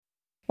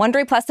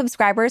Wondery Plus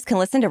subscribers can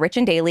listen to Rich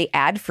and Daily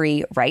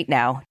ad-free right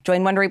now.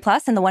 Join Wondery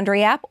Plus in the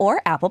Wondery app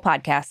or Apple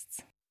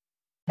Podcasts.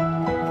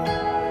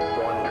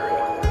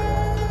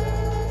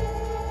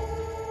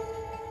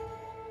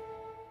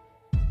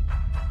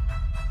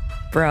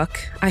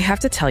 Brooke, I have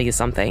to tell you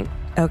something.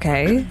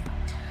 Okay.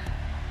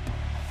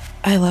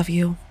 I love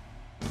you.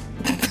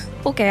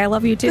 Okay, I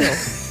love you too.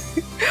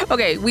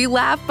 Okay, we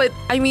laugh, but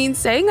I mean,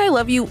 saying I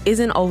love you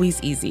isn't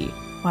always easy.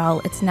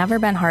 Well, it's never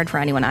been hard for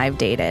anyone I've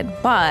dated,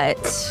 but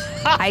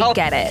I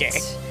get it.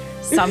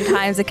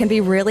 Sometimes it can be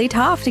really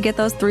tough to get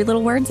those 3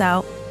 little words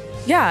out.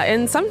 Yeah,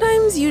 and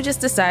sometimes you just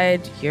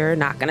decide you're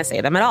not going to say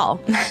them at all.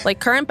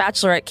 Like current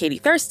Bachelorette Katie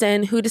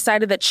Thurston, who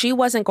decided that she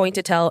wasn't going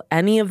to tell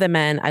any of the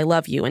men I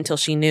love you until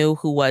she knew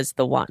who was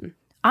the one.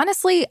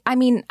 Honestly, I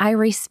mean, I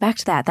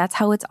respect that. That's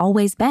how it's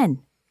always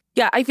been.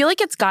 Yeah, I feel like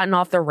it's gotten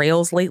off the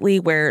rails lately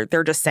where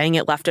they're just saying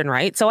it left and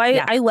right. So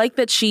I like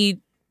that she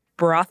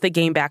brought the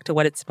game back to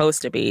what it's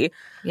supposed to be.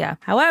 Yeah.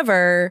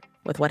 However,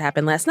 with what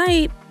happened last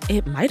night,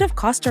 it might have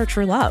cost her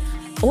true love.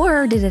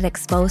 Or did it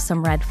expose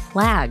some red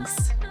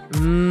flags?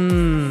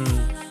 Good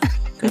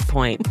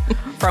point.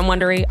 From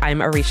Wondery, I'm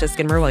Arisha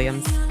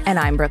Skidmore-Williams. And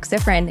I'm Brooke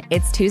Sifrin.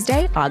 It's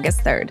Tuesday, August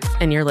 3rd.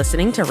 And you're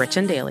listening to Rich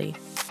and Daily.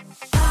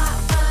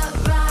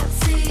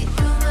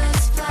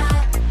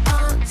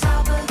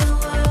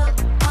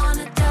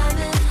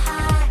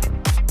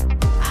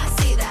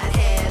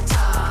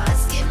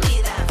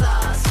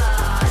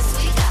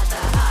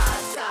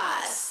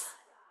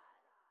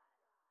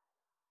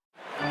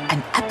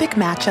 An epic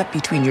matchup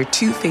between your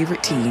 2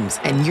 favorite teams,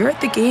 and you're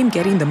at the game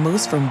getting the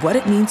most from what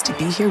it means to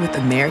be here with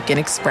American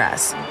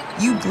Express.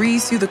 You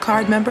breeze through the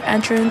card member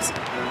entrance,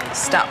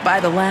 stop by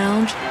the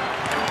lounge.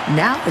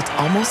 Now it's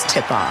almost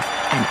tip-off,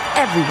 and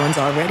everyone's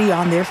already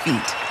on their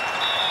feet.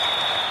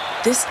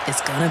 This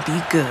is gonna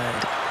be good.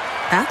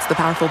 That's the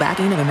powerful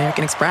backing of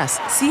American Express.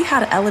 See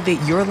how to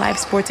elevate your live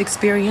sports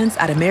experience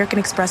at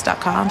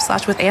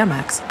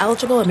americanexpress.com/withAmex.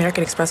 Eligible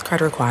American Express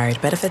card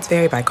required. Benefits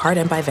vary by card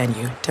and by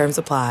venue. Terms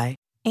apply.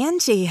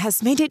 Angie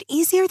has made it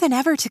easier than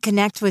ever to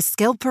connect with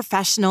skilled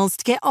professionals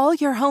to get all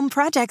your home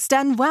projects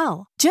done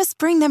well. Just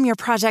bring them your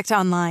project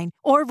online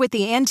or with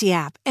the Angie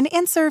app and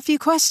answer a few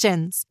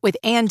questions. With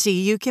Angie,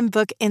 you can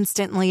book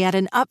instantly at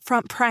an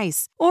upfront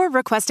price or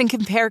request and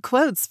compare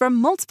quotes from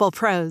multiple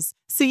pros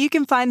so you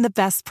can find the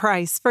best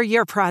price for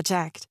your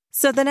project.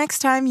 So the next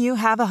time you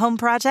have a home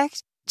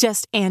project,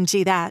 just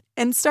Angie that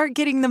and start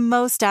getting the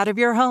most out of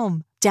your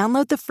home.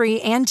 Download the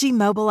free Angie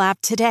mobile app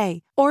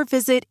today or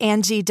visit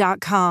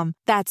Angie.com.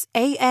 That's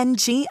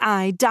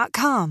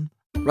ANGI.com.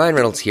 Ryan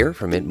Reynolds here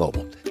from Mint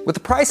Mobile. With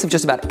the price of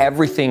just about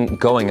everything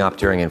going up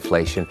during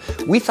inflation,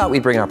 we thought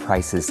we'd bring our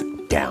prices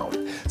down.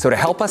 So to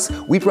help us,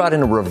 we brought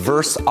in a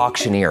reverse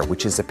auctioneer,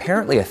 which is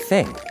apparently a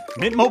thing.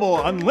 Mint Mobile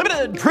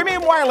Unlimited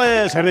Premium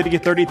Wireless. How to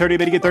get 30, 30,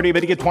 bit to get 30,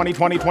 bit to get 20,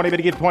 20, 20, bit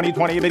to get 20,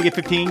 20, bit to get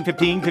 15,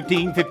 15,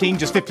 15, 15,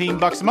 just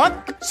 $15 a month?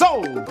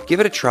 Sold!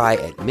 Give it a try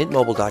at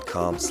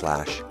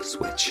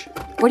mintmobile.com/switch.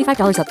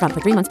 $45 up front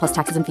for 3 months plus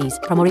taxes and fees.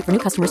 Promo rate for new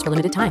customers for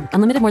limited time.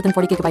 Unlimited more than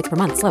 40 gigabytes per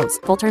month. Slows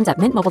full terms at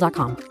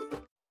mintmobile.com.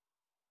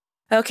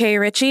 Okay,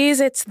 Richies,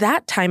 it's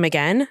that time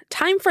again.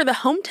 Time for the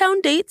hometown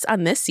dates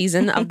on this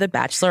season of The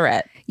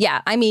Bachelorette.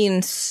 Yeah, I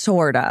mean,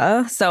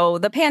 sorta. So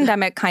the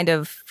pandemic kind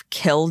of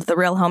killed the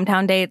real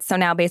hometown dates. So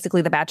now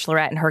basically the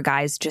Bachelorette and her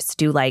guys just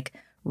do like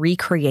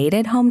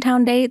recreated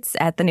hometown dates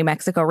at the New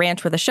Mexico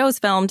ranch where the show's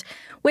filmed,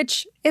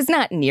 which is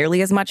not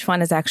nearly as much fun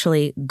as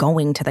actually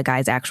going to the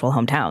guys' actual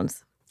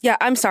hometowns. Yeah,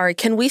 I'm sorry.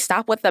 Can we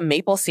stop with the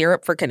maple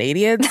syrup for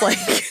Canadians? Like,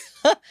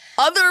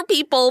 other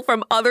people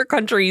from other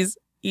countries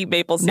eat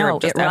maple syrup. No,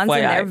 just it runs FYI.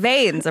 in their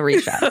veins,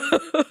 Arisha.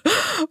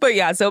 But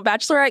yeah, so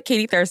Bachelorette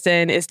Katie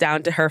Thurston is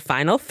down to her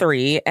final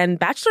 3, and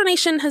Bachelor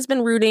Nation has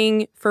been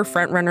rooting for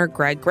frontrunner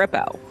Greg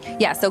Grippo.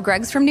 Yeah, so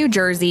Greg's from New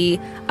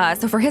Jersey.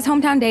 So for his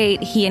hometown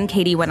date, he and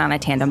Katie went on a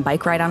tandem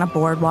bike ride on a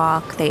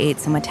boardwalk. They ate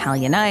some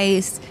Italian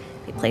ice.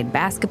 They played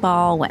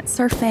basketball, went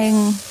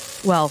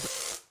surfing. Well,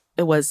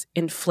 it was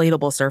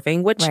inflatable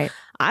surfing, which, right.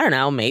 I don't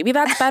know, maybe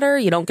that's better.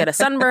 You don't get a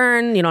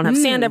sunburn. You don't have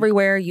sand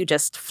everywhere. You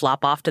just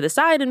flop off to the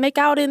side and make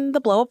out in the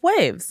blow-up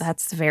waves.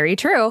 That's very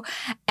true.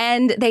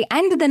 And they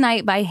ended the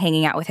night by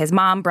hanging out with his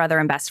mom, brother,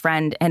 and best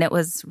friend. And it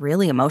was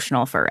really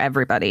emotional for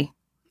everybody.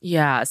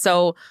 Yeah.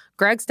 So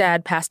Greg's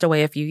dad passed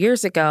away a few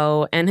years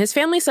ago, and his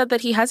family said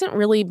that he hasn't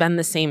really been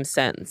the same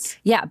since.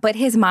 Yeah, but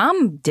his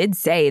mom did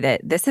say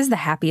that this is the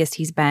happiest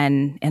he's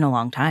been in a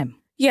long time.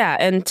 Yeah,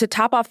 and to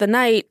top off the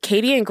night,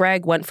 Katie and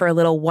Greg went for a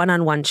little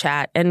one-on-one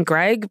chat, and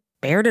Greg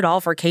bared it all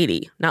for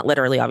Katie. Not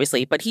literally,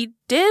 obviously, but he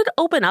did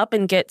open up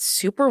and get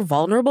super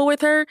vulnerable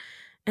with her,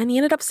 and he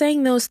ended up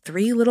saying those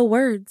 3 little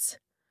words.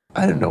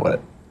 I didn't know what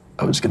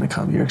I was going to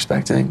come here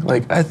expecting.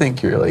 Like, I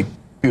think you're, like,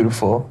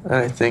 beautiful, and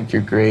I think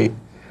you're great.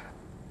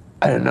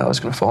 I didn't know I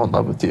was going to fall in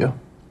love with you.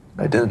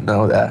 I didn't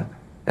know that,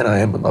 and I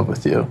am in love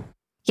with you.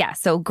 Yeah,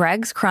 so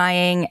Greg's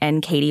crying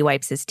and Katie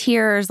wipes his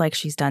tears like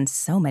she's done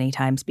so many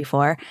times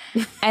before.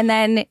 And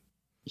then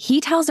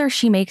he tells her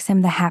she makes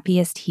him the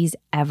happiest he's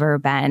ever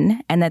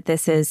been and that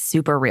this is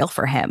super real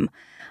for him.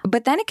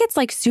 But then it gets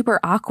like super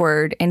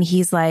awkward and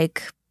he's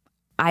like,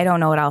 I don't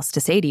know what else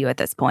to say to you at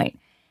this point.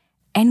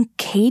 And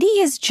Katie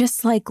is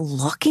just like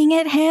looking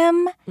at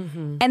him.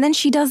 Mm-hmm. And then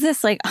she does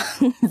this like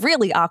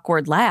really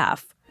awkward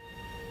laugh.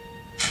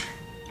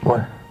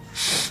 What?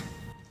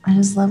 I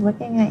just love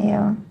looking at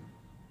you.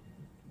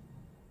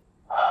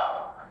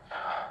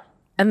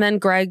 And then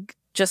Greg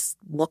just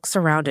looks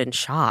around in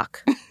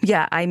shock.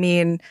 Yeah, I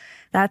mean,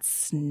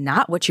 that's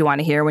not what you want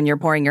to hear when you're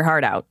pouring your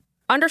heart out.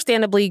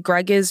 Understandably,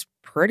 Greg is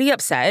pretty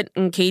upset,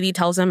 and Katie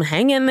tells him,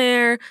 hang in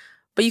there.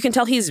 But you can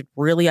tell he's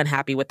really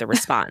unhappy with the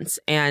response.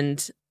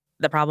 And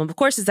the problem, of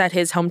course, is that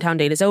his hometown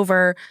date is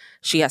over.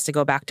 She has to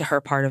go back to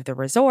her part of the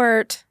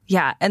resort.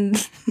 Yeah, and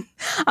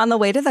on the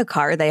way to the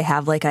car, they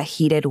have like a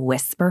heated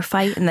whisper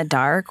fight in the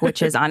dark,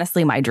 which is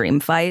honestly my dream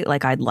fight.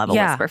 Like, I'd love a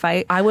whisper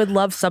fight. I would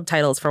love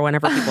subtitles for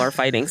whenever people are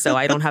fighting, so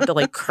I don't have to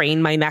like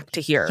crane my neck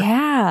to hear.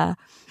 Yeah.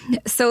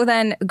 So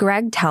then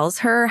Greg tells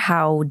her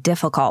how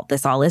difficult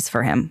this all is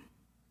for him.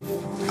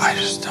 I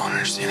just don't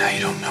understand how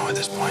you don't know at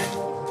this point.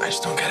 I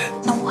just don't get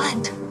it. No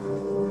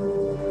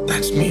what?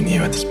 That's me and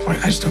you at this point.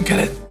 I just don't get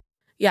it.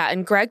 Yeah,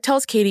 and Greg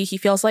tells Katie he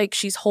feels like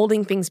she's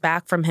holding things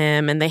back from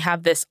him, and they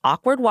have this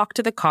awkward walk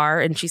to the car,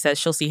 and she says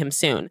she'll see him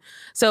soon.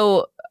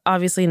 So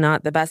obviously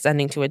not the best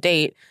ending to a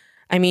date.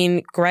 I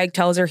mean, Greg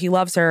tells her he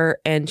loves her,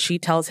 and she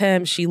tells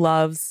him she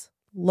loves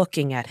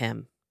looking at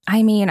him.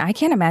 I mean, I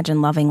can't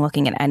imagine loving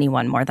looking at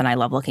anyone more than I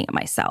love looking at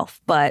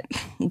myself, but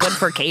good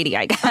for Katie,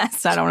 I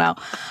guess. I don't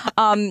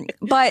know.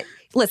 But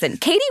listen,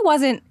 Katie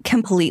wasn't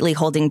completely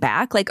holding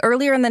back. Like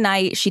earlier in the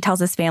night, she tells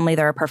his family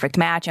they're a perfect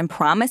match and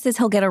promises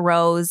he'll get a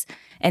rose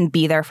and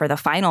be there for the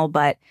final.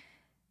 But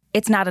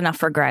it's not enough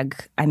for Greg.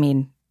 I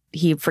mean,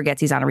 he forgets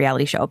he's on a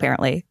reality show,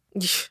 apparently.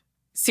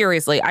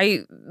 Seriously,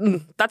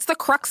 that's the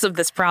crux of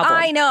this problem.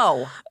 I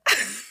know.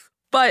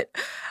 But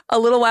a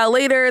little while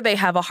later, they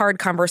have a hard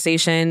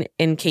conversation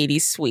in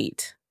Katie's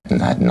suite. And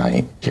that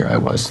night, here I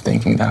was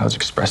thinking that I was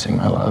expressing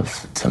my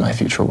love to my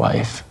future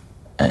wife,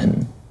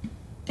 and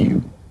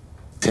you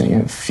didn't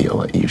even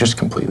feel it. You just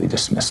completely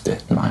dismissed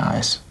it in my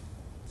eyes.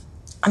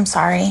 I'm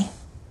sorry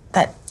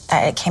that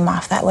it came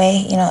off that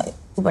way, you know,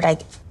 but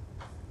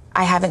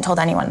I haven't told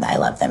anyone that I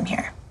love them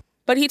here.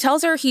 But he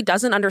tells her he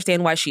doesn't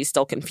understand why she's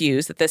still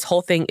confused, that this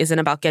whole thing isn't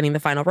about getting the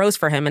final rose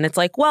for him. And it's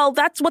like, well,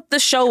 that's what the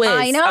show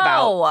is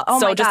about. Oh,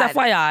 so my just God.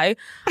 FYI.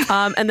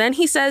 And then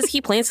he says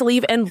he plans to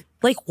leave and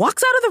like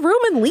walks out of the room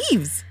and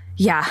leaves.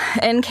 Yeah.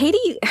 And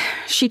Katie,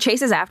 she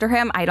chases after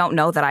him. I don't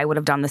know that I would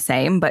have done the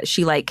same, but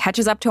she like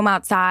catches up to him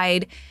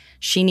outside.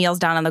 She kneels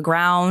down on the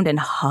ground and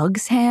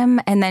hugs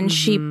him. And then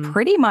she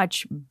pretty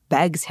much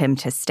begs him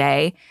to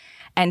stay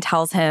and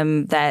tells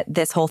him that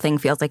this whole thing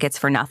feels like it's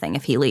for nothing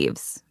if he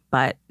leaves.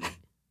 But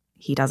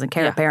he doesn't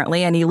care,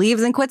 apparently, and he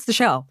leaves and quits the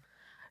show.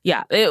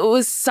 Yeah, it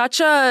was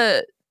such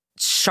a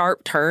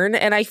sharp turn.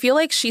 And I feel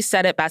like she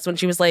said it best when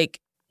she was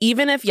like,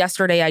 even if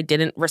yesterday I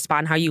didn't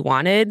respond how you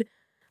wanted,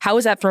 how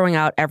is that throwing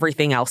out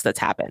everything else that's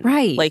happened?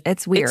 Right. Like,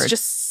 it's weird. It's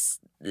just,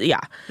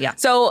 yeah. Yeah.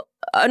 So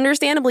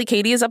understandably,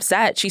 Katie is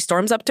upset. She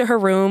storms up to her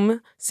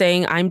room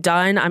saying, I'm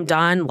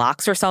done,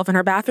 locks herself in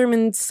her bathroom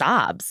and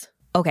sobs.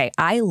 Okay,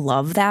 I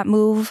love that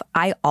move.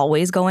 I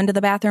always go into the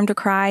bathroom to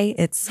cry.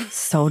 It's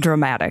so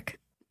dramatic.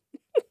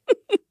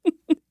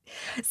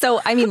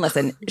 So, I mean,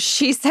 listen,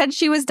 she said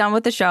she was done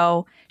with the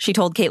show. She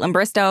told Caitlin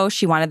Bristow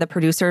she wanted the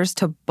producers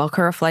to book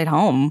her a flight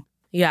home.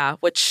 Yeah,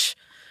 which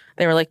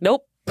they were like,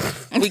 nope,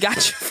 we got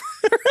you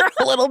for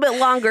a little bit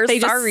longer. They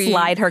Sorry. just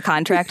slide her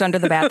contract under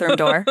the bathroom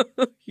door.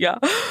 Yeah.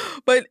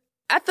 But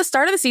at the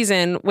start of the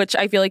season, which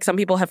I feel like some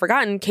people have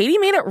forgotten, Katie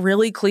made it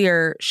really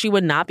clear she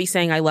would not be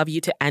saying I love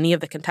you to any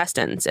of the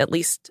contestants, at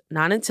least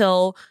not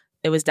until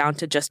it was down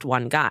to just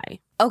one guy.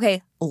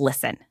 Okay,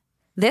 listen.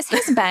 This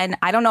has been,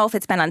 I don't know if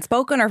it's been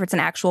unspoken or if it's an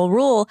actual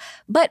rule,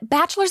 but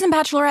bachelors and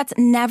bachelorettes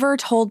never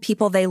told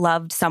people they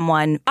loved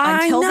someone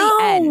until the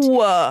end.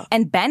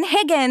 And Ben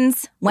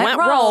Higgins went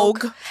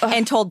rogue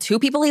and told two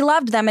people he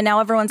loved them. And now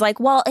everyone's like,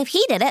 well, if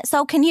he did it,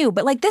 so can you.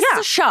 But like, this is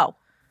a show.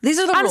 These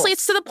are the Honestly, rules.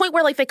 it's to the point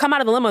where like they come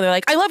out of the limo, they're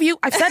like, I love you.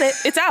 I've said it.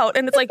 It's out.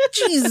 And it's like,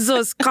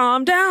 Jesus,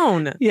 calm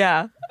down.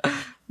 Yeah.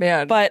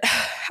 Man. But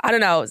I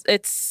don't know.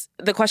 It's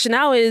the question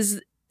now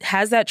is,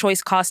 has that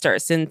choice cost her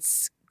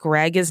since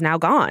Greg is now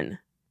gone?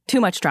 Too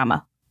much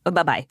drama.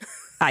 Bye-bye,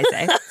 I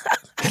say.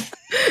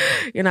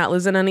 You're not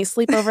losing any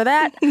sleep over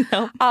that?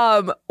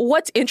 No.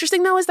 What's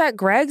interesting, though, is that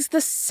Greg's the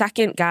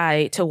second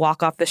guy to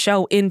walk off the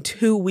show in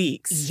 2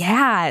 weeks.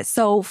 Yeah.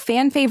 So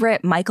fan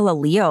favorite Michael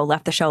Aleo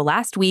left the show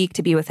last week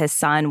to be with his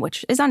son,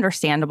 which is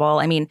understandable.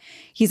 I mean,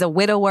 he's a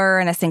widower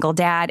and a single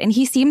dad, and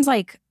he seems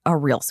like a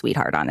real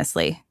sweetheart,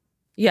 honestly.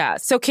 Yeah.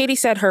 So Katie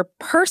said her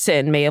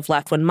person may have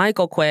left when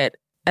Michael quit,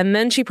 and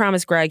then she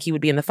promised Greg he would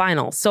be in the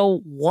final. So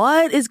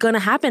what is going to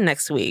happen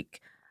next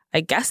week?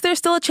 I guess there's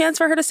still a chance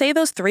for her to say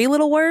those 3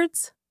 little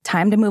words.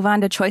 Time to move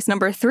on to choice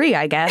number 3,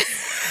 I guess.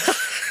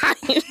 I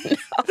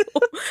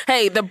know.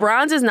 Hey, the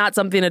bronze is not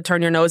something to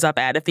turn your nose up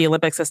at if the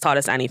Olympics has taught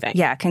us anything.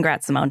 Yeah,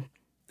 congrats, Simone.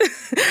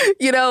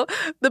 You know,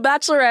 The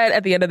Bachelorette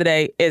at the end of the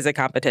day is a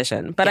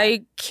competition. But I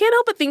can't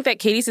help but think that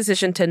Katie's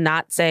decision to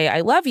not say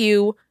I love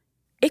you,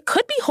 it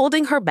could be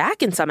holding her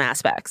back in some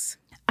aspects.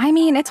 I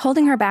mean, it's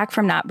holding her back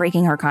from not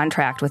breaking her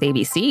contract with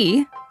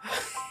ABC.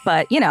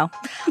 But,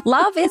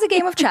 love is a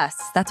game of chess.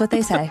 That's what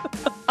they say.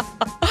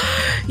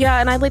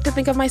 Yeah, and I'd like to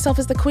think of myself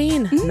as the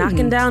queen,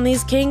 knocking down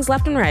these kings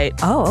left and right.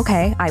 Oh,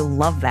 okay. I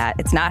love that.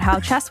 It's not how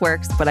chess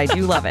works, but I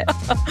do love it.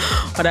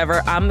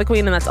 Whatever. I'm the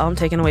queen, and that's all I'm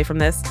taking away from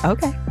this.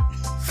 Okay.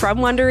 From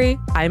Wondery,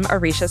 I'm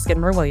Arisha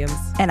Skidmore-Williams.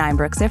 And I'm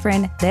Brooke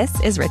Ziffrin.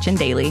 This is Rich and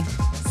Daily.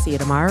 See you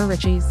tomorrow,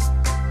 Richies.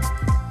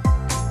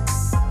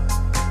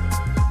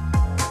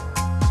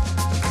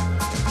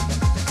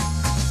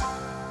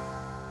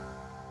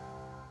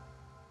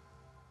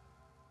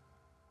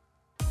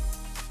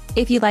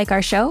 If you like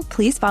our show,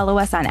 please follow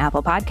us on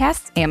Apple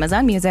Podcasts,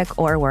 Amazon Music,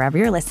 or wherever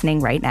you're listening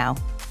right now.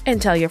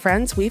 And tell your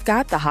friends we've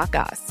got the hot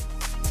goss.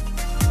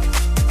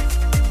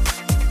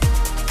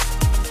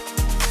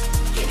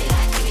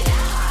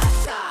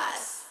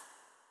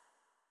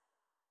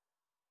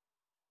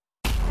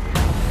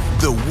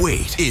 The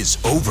wait is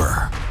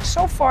over.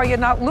 So far, you're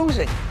not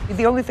losing.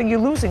 The only thing you're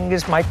losing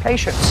is my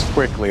patience.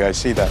 Quickly, I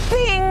see that.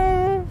 Bing!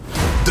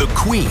 The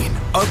queen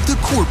of the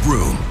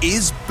courtroom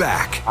is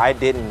back. I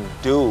didn't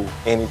do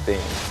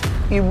anything.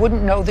 You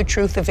wouldn't know the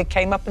truth if it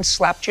came up and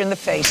slapped you in the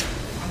face.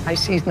 I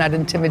see he's not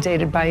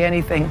intimidated by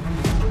anything.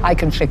 I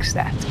can fix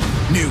that.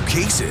 New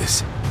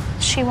cases.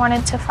 She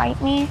wanted to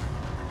fight me.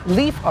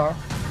 Leave her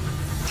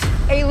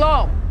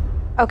alone.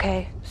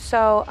 Okay,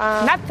 so,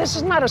 This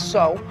is not a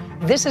so.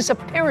 This is a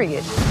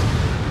period.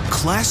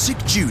 Classic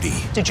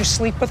Judy. Did you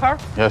sleep with her?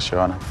 Yes, Your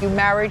Honor. You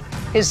married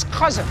his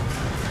cousin.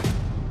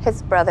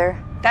 his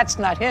brother. That's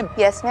not him.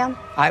 Yes, ma'am.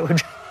 I would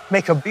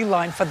make a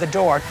beeline for the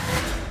door.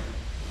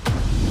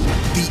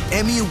 The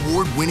Emmy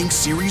Award-winning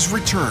series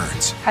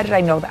returns. How did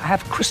I know that? I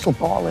have a crystal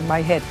ball in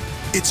my head.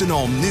 It's an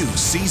all-new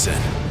season.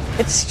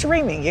 It's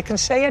streaming. You can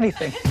say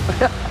anything.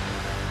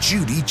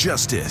 Judy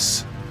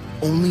Justice.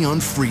 Only on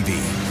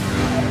Freevee.